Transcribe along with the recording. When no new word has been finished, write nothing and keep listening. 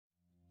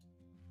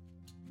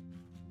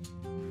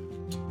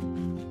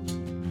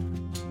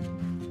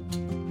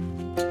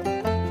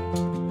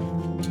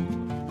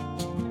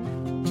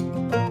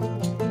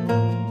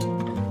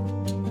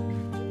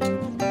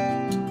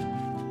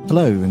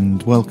Hello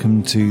and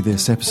welcome to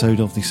this episode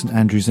of the St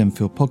Andrews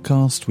Enfield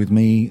podcast with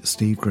me,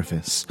 Steve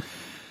Griffiths.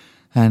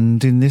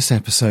 And in this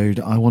episode,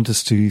 I want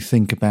us to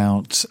think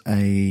about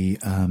a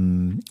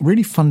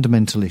really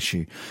fundamental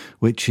issue,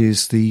 which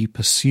is the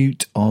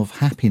pursuit of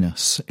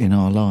happiness in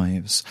our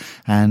lives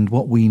and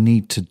what we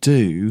need to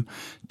do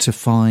to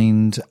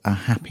find a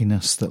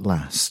happiness that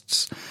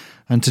lasts.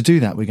 And to do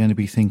that, we're going to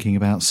be thinking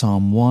about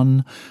Psalm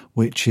 1,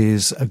 which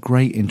is a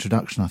great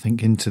introduction, I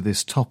think, into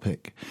this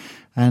topic.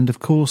 And of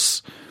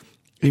course,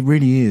 it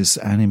really is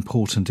an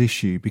important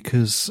issue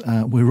because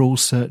we're all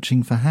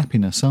searching for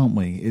happiness, aren't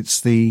we? It's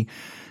the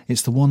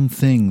one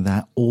thing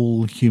that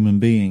all human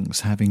beings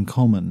have in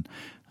common.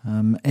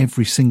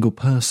 Every single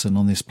person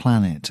on this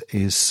planet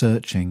is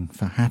searching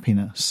for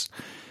happiness.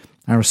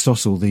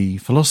 Aristotle, the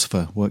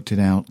philosopher, worked it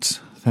out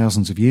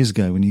thousands of years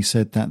ago when he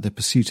said that the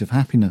pursuit of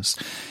happiness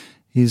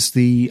is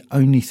the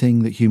only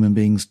thing that human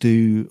beings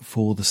do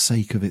for the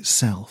sake of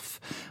itself,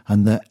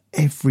 and that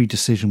every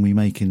decision we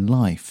make in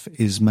life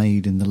is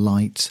made in the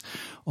light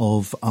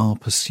of our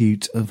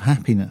pursuit of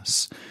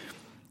happiness.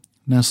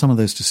 Now, some of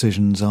those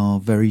decisions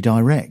are very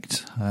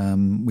direct.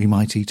 We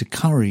might eat a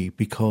curry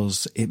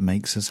because it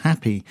makes us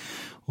happy,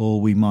 or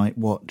we might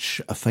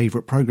watch a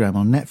favourite programme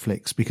on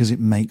Netflix because it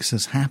makes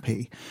us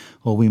happy,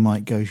 or we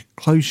might go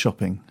clothes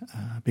shopping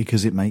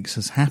because it makes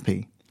us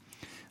happy.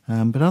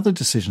 But other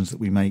decisions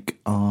that we make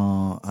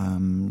are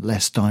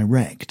less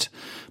direct,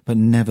 but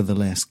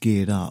nevertheless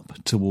geared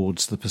up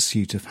towards the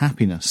pursuit of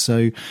happiness.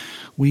 So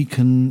we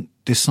can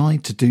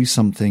decide to do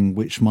something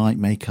which might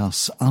make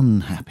us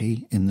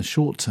unhappy in the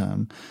short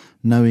term,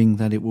 knowing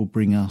that it will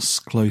bring us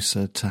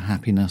closer to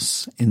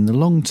happiness in the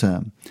long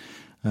term.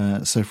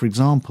 So, for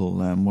example,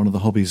 one of the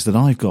hobbies that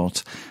I've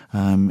got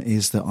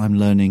is that I'm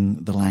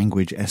learning the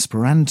language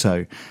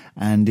Esperanto,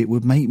 and it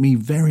would make me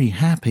very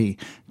happy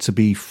to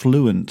be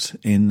fluent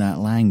in that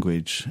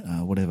language,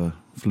 whatever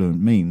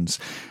fluent means.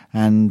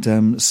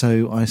 And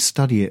so I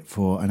study it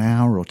for an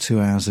hour or 2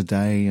 hours a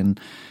day, and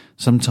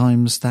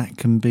sometimes that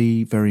can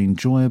be very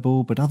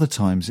enjoyable, but other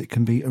times it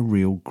can be a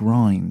real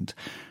grind.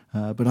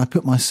 But I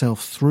put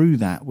myself through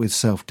that with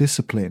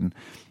self-discipline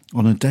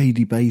on a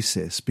daily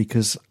basis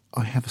because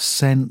I have a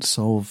sense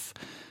of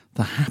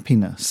the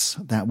happiness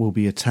that will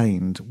be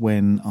attained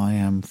when I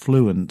am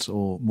fluent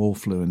or more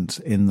fluent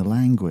in the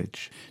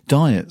language.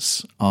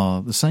 Diets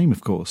are the same, of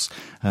course.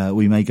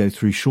 We may go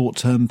through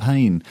short-term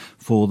pain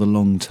for the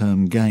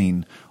long-term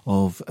gain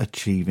of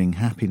achieving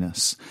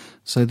happiness.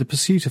 So the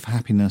pursuit of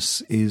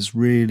happiness is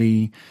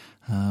really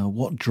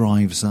what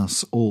drives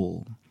us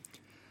all.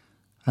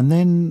 And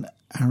then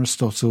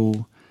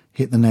Aristotle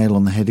hit the nail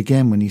on the head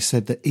again when he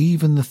said that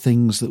even the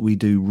things that we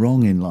do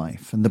wrong in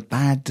life and the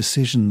bad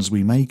decisions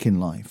we make in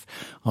life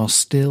are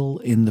still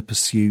in the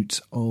pursuit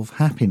of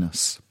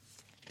happiness.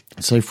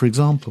 So, for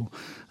example,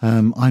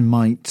 I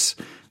might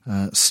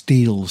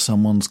steal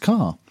someone's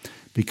car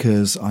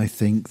because I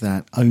think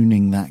that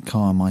owning that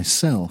car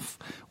myself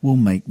will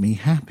make me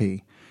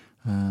happy.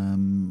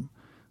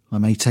 I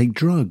may take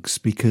drugs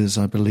because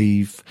I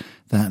believe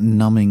that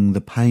numbing the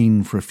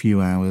pain for a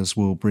few hours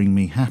will bring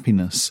me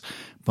happiness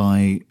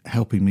by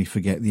helping me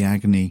forget the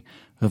agony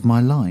of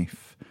my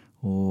life.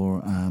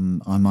 Or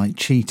I might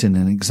cheat in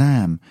an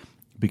exam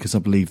because I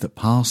believe that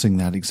passing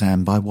that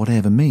exam by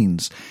whatever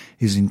means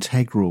is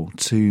integral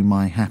to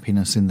my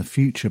happiness in the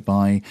future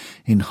by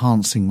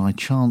enhancing my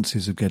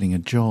chances of getting a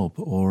job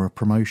or a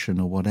promotion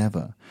or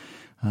whatever.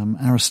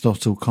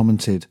 Aristotle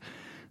commented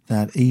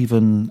that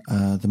even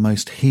the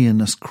most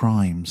heinous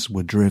crimes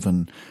were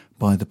driven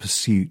by the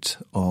pursuit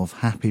of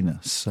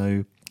happiness.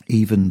 So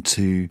even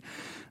to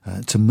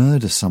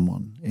murder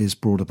someone is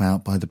brought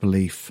about by the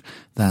belief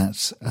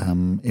that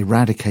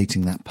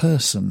eradicating that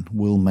person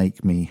will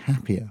make me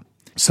happier.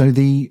 So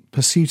the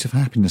pursuit of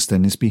happiness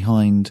then is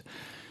behind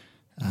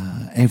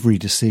every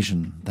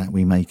decision that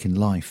we make in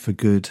life, for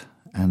good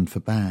and for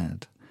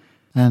bad.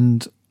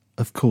 And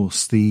of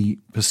course, the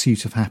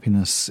pursuit of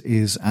happiness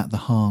is at the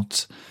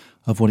heart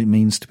of what it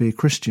means to be a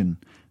Christian.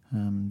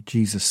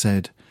 Jesus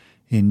said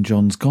in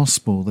John's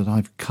Gospel that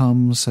I've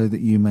come so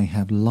that you may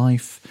have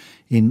life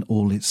in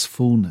all its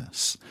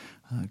fullness.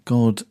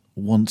 God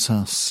wants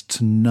us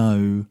to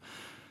know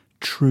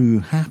true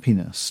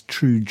happiness,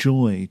 true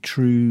joy,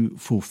 true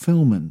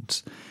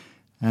fulfillment.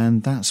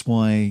 And that's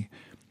why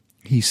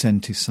he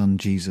sent his son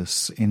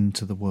Jesus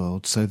into the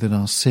world, so that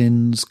our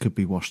sins could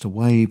be washed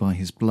away by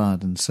his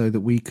blood and so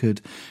that we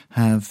could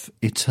have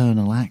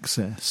eternal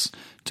access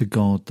to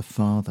God the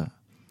Father.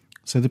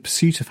 So the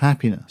pursuit of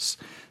happiness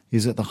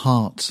is at the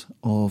heart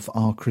of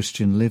our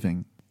Christian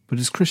living. But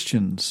as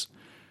Christians,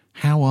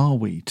 how are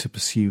we to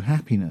pursue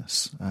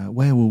happiness?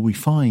 Where will we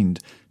find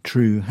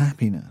true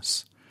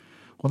happiness?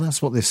 Well,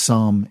 that's what this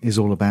psalm is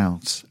all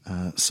about,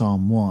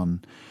 Psalm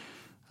 1.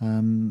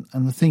 And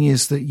the thing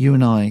is that you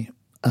and I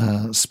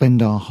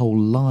spend our whole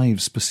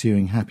lives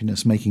pursuing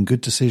happiness, making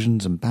good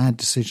decisions and bad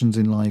decisions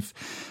in life,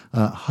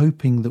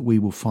 hoping that we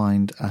will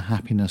find a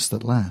happiness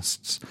that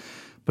lasts.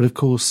 But of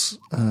course,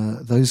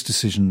 those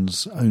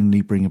decisions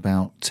only bring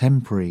about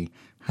temporary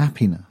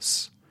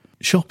happiness.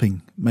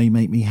 Shopping may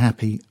make me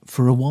happy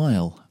for a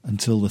while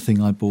until the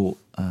thing I bought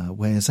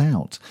wears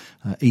out.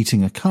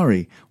 Eating a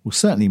curry will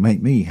certainly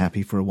make me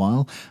happy for a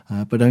while,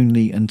 but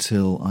only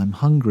until I'm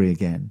hungry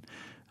again.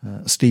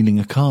 Stealing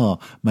a car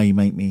may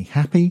make me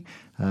happy,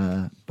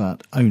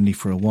 but only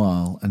for a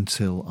while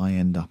until I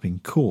end up in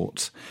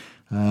court.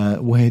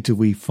 Where do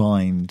we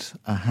find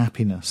a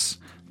happiness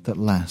that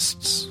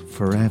lasts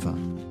forever?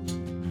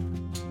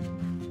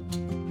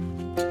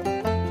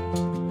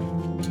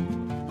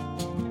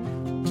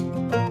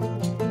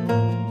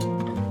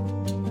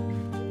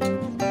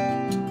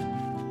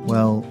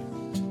 Well,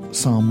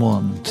 Psalm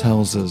 1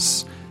 tells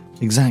us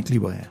exactly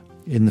where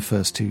in the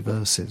first two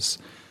verses,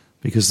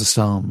 because the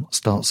psalm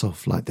starts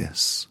off like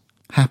this.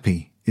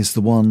 Happy is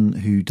the one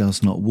who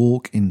does not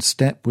walk in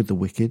step with the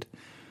wicked,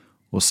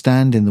 or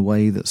stand in the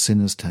way that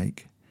sinners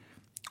take,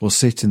 or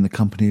sit in the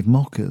company of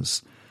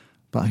mockers,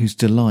 but whose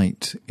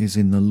delight is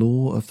in the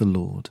law of the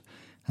Lord,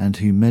 and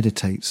who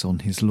meditates on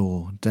his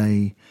law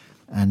day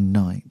and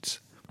night.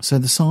 So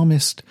the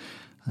psalmist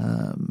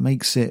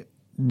makes it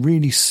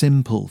really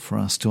simple for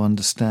us to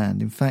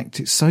understand. In fact,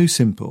 it's so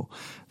simple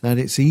that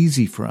it's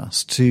easy for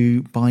us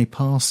to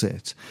bypass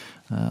it.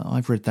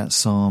 I've read that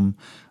psalm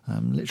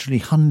literally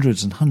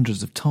hundreds and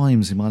hundreds of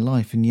times in my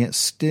life, and yet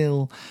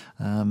still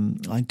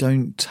I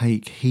don't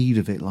take heed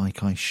of it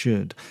like I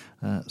should.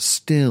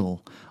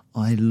 Still,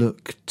 I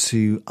look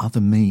to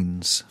other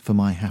means for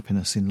my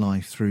happiness in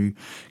life through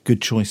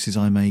good choices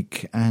I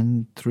make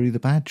and through the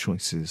bad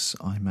choices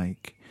I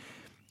make.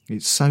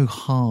 It's so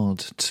hard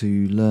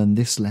to learn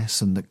this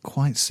lesson that,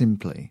 quite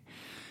simply,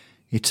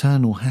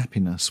 eternal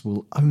happiness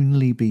will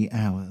only be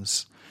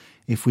ours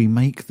if we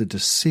make the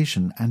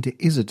decision, and it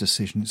is a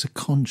decision, it's a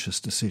conscious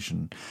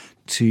decision,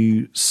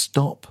 to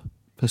stop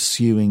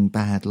pursuing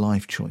bad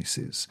life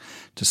choices,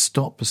 to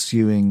stop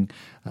pursuing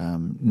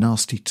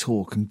nasty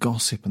talk and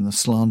gossip and the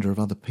slander of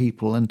other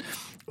people, and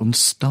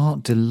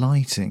start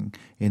delighting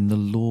in the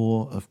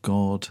law of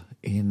God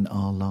in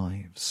our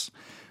lives.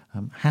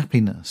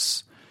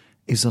 Happiness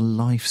is a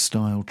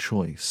lifestyle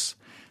choice.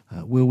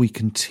 Will we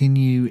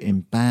continue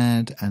in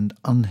bad and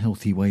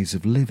unhealthy ways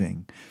of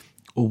living,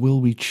 or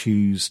will we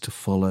choose to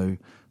follow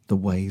the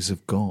ways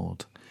of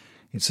God?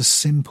 It's a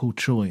simple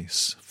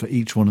choice for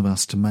each one of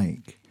us to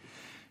make.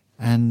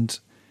 And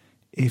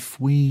if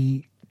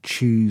we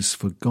choose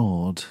for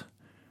God,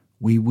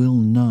 we will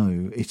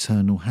know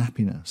eternal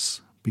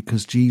happiness,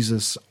 because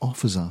Jesus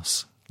offers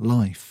us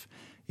life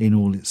in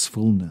all its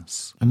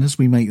fullness. And as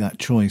we make that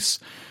choice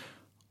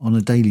on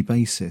a daily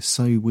basis,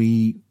 so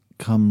we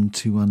come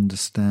to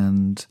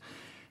understand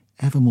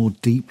ever more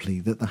deeply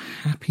that the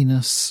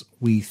happiness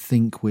we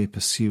think we're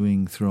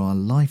pursuing through our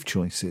life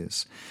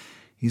choices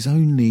is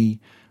only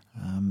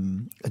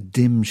a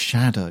dim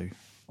shadow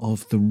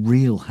of the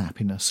real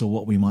happiness, or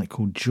what we might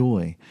call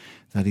joy,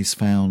 that is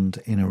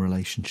found in a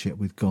relationship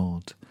with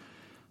God.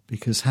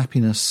 Because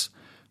happiness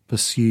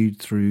pursued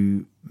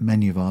through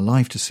many of our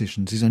life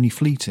decisions is only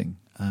fleeting.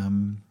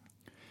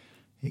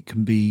 It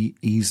can be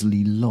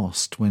easily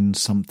lost when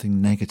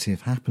something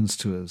negative happens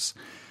to us,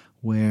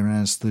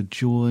 whereas the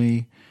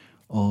joy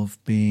of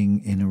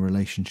being in a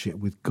relationship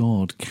with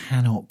God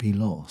cannot be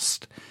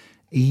lost,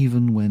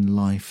 even when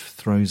life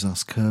throws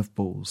us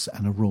curveballs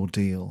and a raw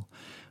deal,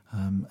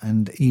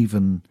 and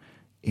even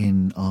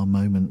in our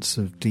moments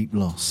of deep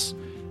loss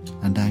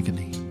and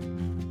agony.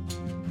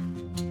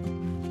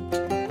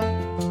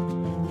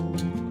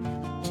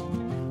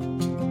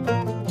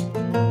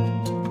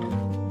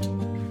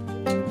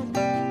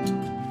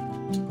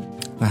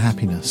 The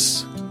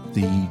happiness,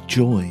 the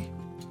joy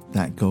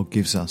that God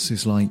gives us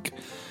is like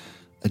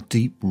a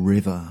deep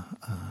river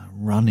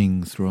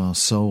running through our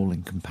soul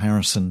in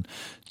comparison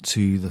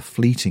to the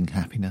fleeting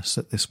happiness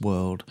that this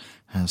world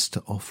has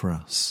to offer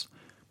us.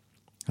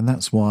 And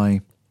that's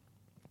why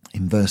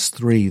in verse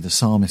 3 the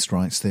psalmist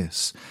writes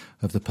this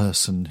of the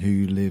person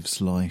who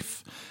lives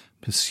life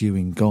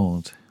pursuing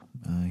God.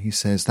 He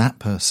says that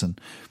person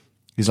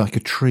is like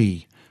a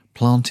tree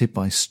planted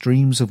by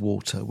streams of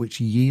water, which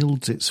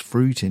yields its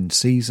fruit in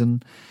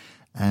season,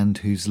 and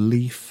whose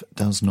leaf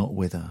does not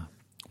wither.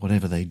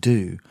 Whatever they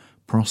do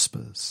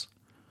prospers.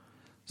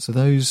 So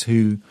those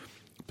who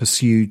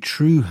pursue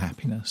true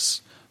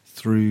happiness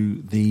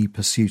through the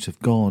pursuit of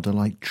God are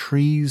like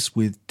trees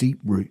with deep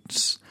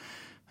roots,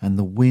 and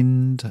the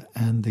wind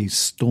and these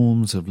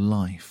storms of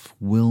life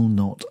will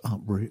not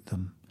uproot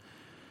them.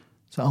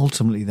 So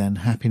ultimately then,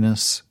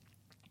 happiness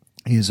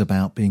is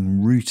about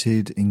being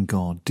rooted in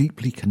God,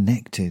 deeply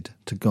connected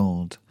to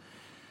God.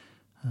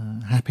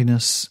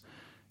 Happiness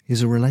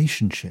is a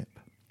relationship.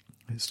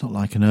 It's not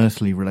like an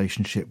earthly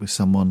relationship with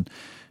someone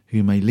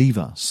who may leave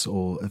us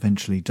or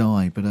eventually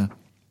die, but a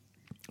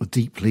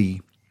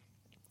deeply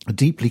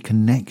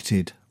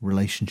connected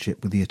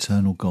relationship with the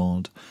eternal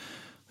God,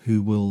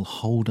 who will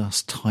hold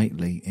us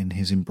tightly in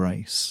his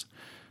embrace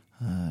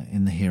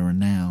in the here and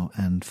now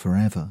and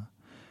forever.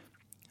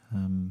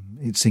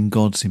 It's in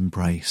God's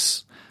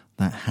embrace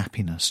that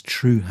happiness,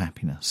 true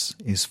happiness,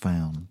 is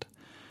found.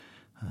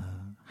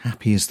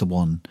 Happy is the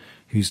one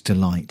whose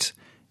delight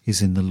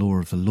is in the law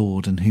of the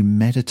Lord, and who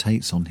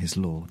meditates on his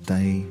law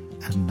day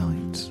and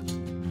night.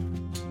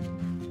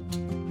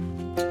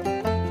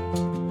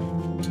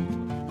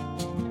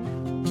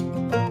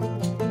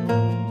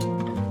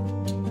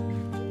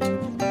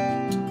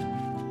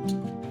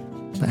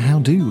 But how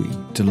do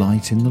we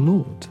delight in the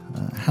Lord?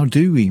 How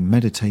do we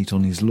meditate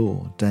on his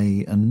law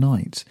day and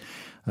night?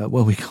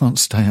 Well, we can't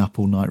stay up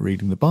all night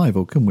reading the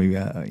Bible, can we?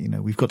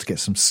 We've got to get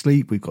some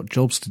sleep. We've got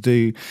jobs to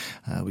do.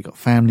 We've got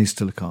families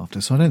to look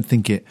after. So I don't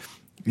think it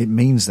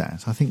means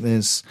that. I think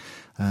there's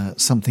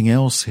something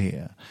else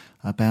here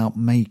about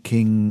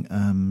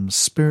making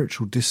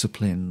spiritual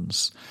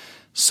disciplines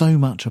so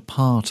much a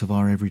part of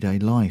our everyday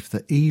life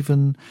that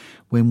even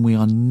when we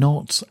are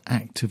not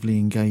actively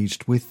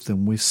engaged with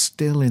them, we're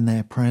still in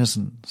their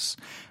presence,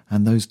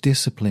 and those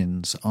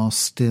disciplines are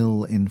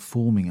still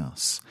informing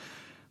us.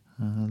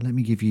 Let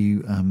me give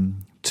you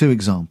two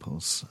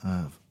examples,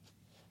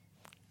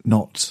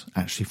 not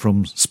actually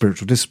from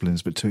spiritual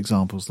disciplines, but two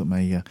examples that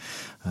may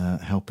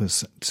help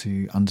us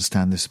to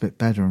understand this a bit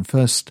better. And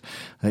first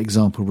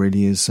example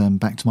really is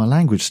back to my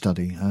language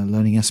study,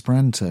 learning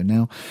Esperanto.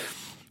 Now,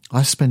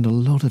 I spend a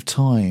lot of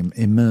time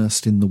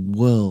immersed in the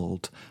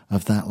world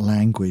of that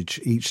language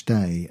each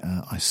day.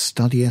 I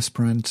study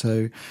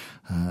Esperanto.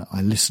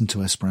 I listen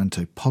to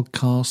Esperanto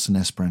podcasts and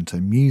Esperanto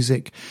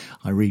music.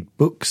 I read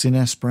books in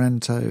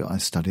Esperanto. I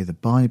study the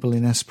Bible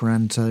in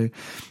Esperanto.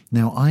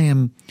 Now, I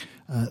am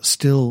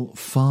still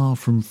far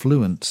from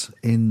fluent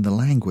in the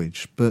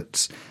language,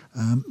 but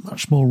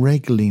much more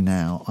regularly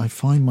now I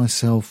find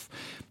myself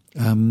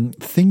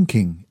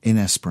thinking in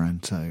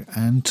Esperanto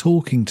and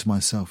talking to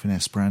myself in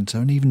Esperanto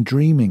and even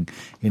dreaming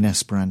in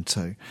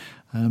Esperanto,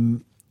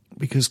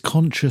 because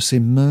conscious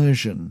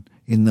immersion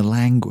in the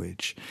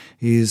language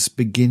is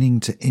beginning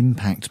to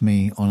impact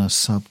me on a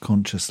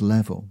subconscious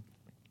level.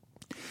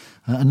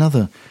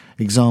 Another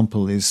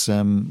example is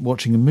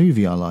watching a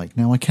movie I like.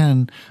 Now, I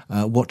can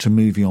watch a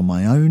movie on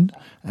my own,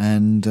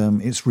 and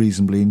it's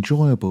reasonably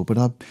enjoyable, but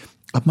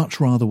I'd much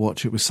rather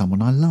watch it with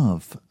someone I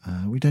love.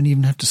 We don't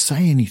even have to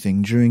say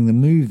anything during the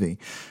movie.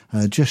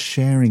 Just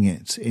sharing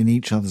it in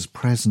each other's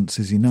presence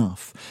is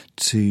enough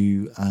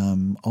to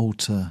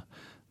alter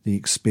the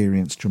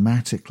experience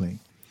dramatically.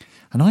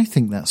 And I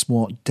think that's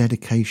what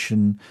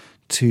dedication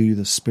to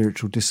the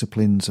spiritual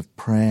disciplines of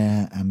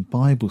prayer and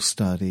Bible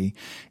study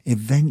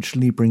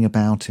eventually bring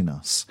about in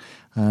us.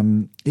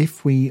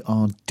 If we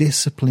are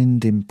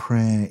disciplined in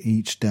prayer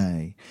each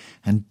day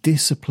and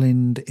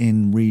disciplined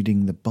in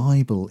reading the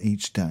Bible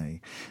each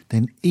day,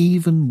 then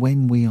even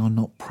when we are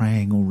not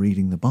praying or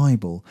reading the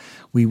Bible,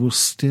 we will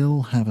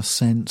still have a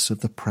sense of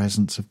the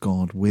presence of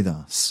God with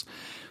us.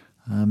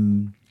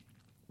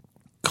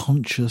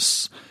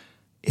 Conscious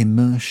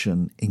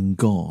immersion in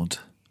God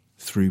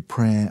through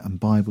prayer and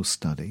Bible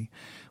study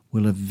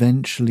will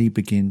eventually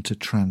begin to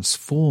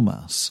transform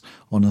us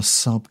on a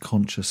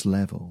subconscious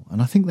level.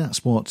 And I think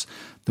that's what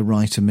the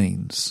writer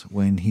means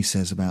when he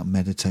says about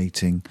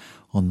meditating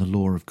on the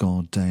law of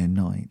God day and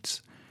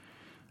night.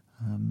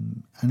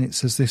 And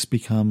it's as this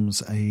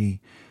becomes a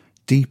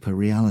deeper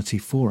reality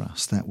for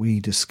us that we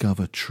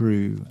discover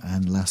true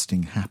and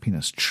lasting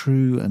happiness,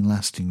 true and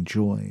lasting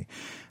joy,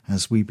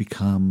 as we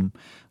become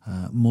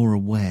more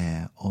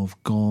aware of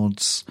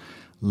God's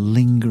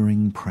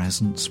lingering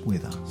presence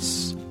with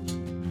us.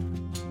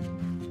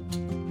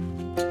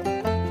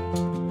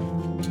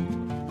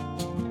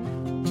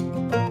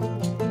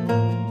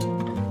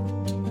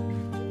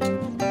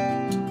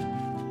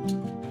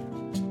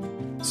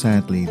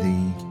 Sadly,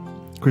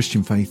 the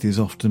Christian faith is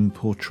often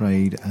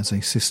portrayed as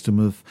a system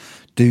of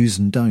do's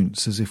and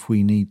don'ts, as if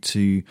we need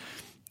to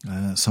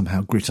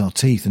somehow grit our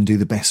teeth and do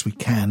the best we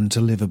can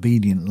to live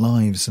obedient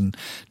lives and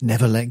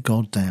never let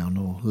God down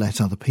or let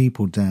other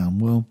people down.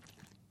 Well,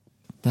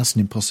 that's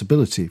an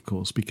impossibility, of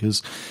course,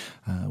 because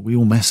we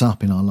all mess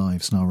up in our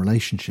lives and our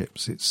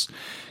relationships. It's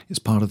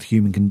part of the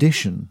human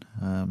condition.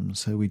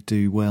 So we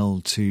do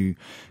well to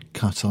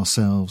cut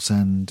ourselves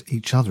and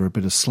each other a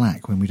bit of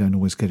slack when we don't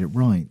always get it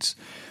right.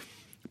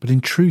 But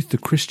in truth, the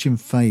Christian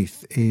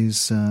faith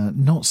is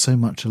not so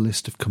much a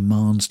list of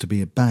commands to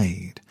be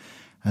obeyed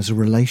as a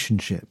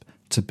relationship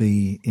to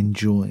be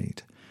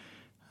enjoyed.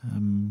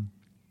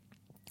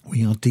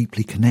 We are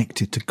deeply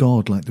connected to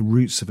God, like the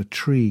roots of a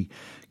tree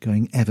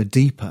going ever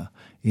deeper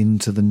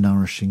into the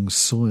nourishing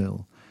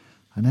soil.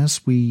 And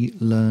as we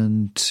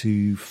learn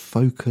to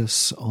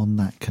focus on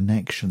that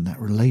connection, that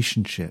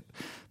relationship,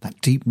 that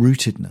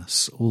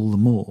deep-rootedness all the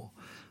more,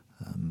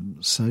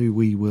 so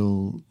we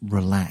will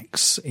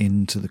relax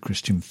into the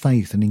Christian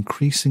faith and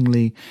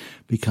increasingly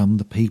become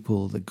the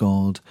people that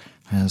God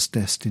has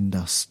destined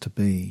us to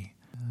be.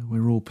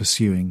 We're all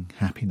pursuing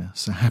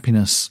happiness, a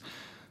happiness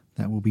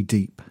that will be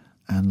deep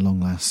and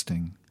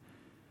long-lasting.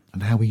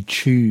 And how we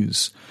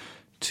choose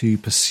to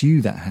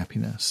pursue that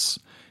happiness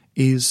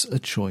is a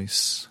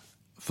choice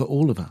for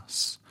all of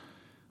us.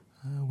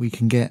 We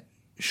can get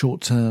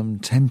short-term,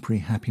 temporary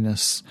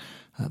happiness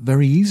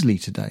very easily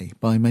today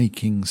by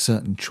making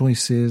certain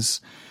choices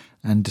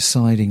and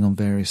deciding on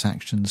various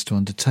actions to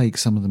undertake.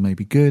 Some of them may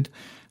be good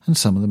and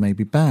some of them may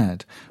be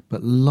bad,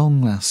 but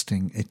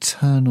long-lasting,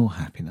 eternal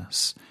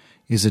happiness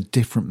is a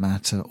different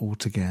matter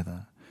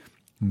altogether.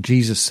 And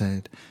Jesus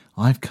said,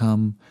 I've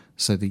come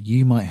so that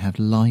you might have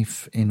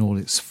life in all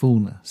its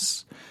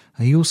fullness.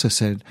 And he also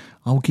said,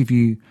 I'll give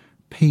you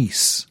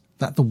peace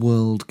that the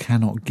world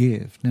cannot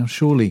give. Now,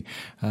 surely,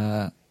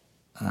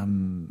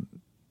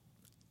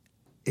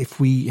 if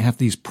we have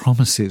these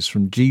promises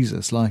from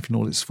Jesus, life in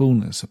all its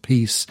fullness, a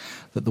peace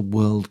that the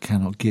world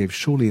cannot give,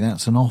 surely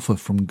that's an offer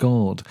from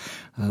God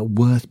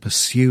worth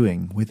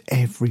pursuing with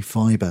every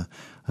fibre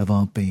of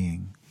our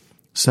being.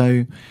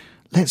 So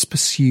let's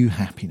pursue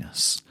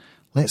happiness.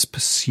 Let's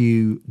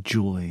pursue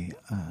joy.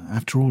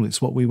 After all,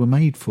 it's what we were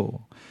made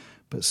for.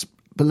 But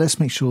let's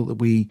make sure that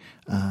we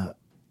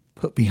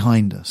put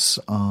behind us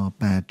our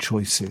bad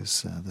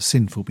choices, the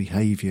sinful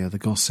behaviour, the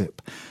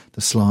gossip,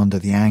 the slander,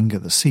 the anger,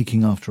 the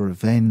seeking after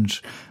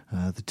revenge,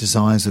 the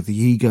desires of the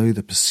ego,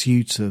 the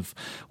pursuit of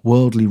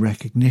worldly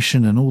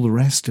recognition and all the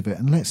rest of it.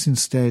 And let's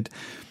instead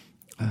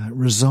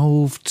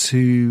resolve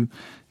to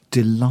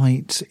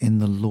delight in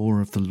the law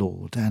of the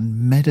Lord and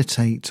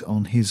meditate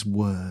on his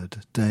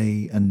word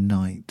day and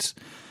night,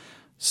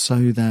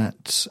 so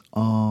that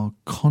our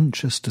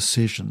conscious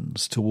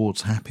decisions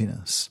towards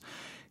happiness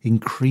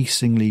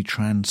increasingly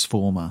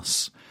transform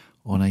us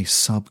on a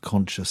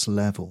subconscious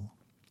level.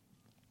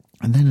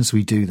 And then as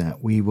we do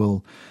that, we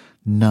will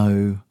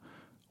know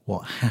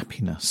what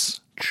happiness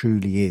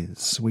truly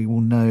is. We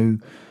will know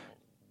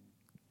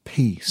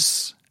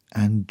peace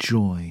and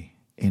joy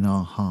in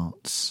our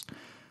hearts.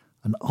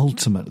 And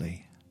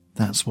ultimately,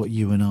 that's what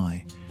you and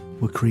I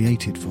were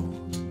created for.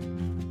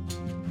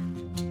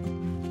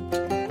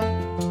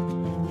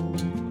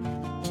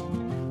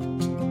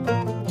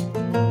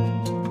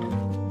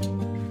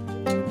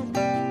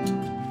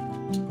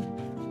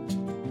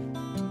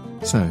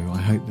 So I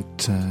hope that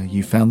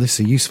you found this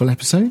a useful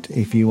episode.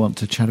 If you want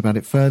to chat about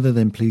it further,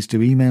 then please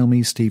do email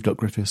me,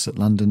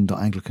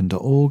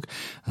 steve.griffiths@london.anglican.org.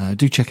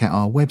 Do check out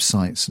our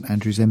website,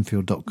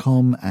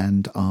 standrewsenfield.com,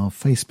 and our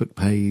Facebook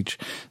page,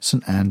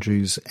 St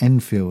Andrews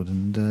Enfield.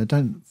 And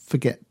don't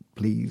forget,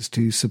 please,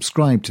 to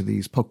subscribe to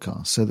these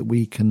podcasts so that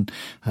we can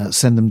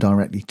send them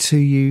directly to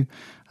you.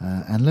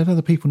 And let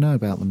other people know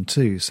about them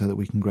too, so that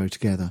we can grow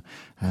together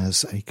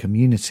as a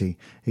community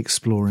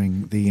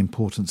exploring the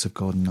importance of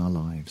God in our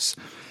lives.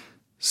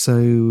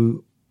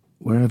 So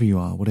wherever you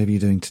are, whatever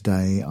you're doing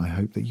today, I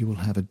hope that you will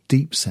have a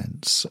deep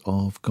sense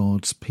of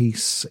God's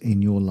peace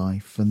in your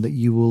life, and that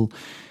you will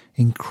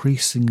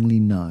increasingly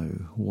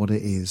know what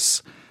it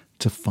is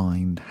to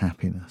find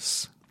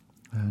happiness.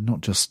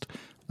 Not just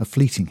a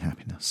fleeting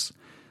happiness,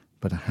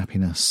 but a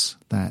happiness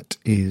that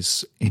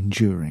is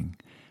enduring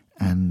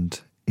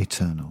and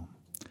eternal.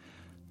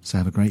 So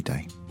have a great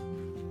day.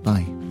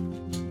 Bye.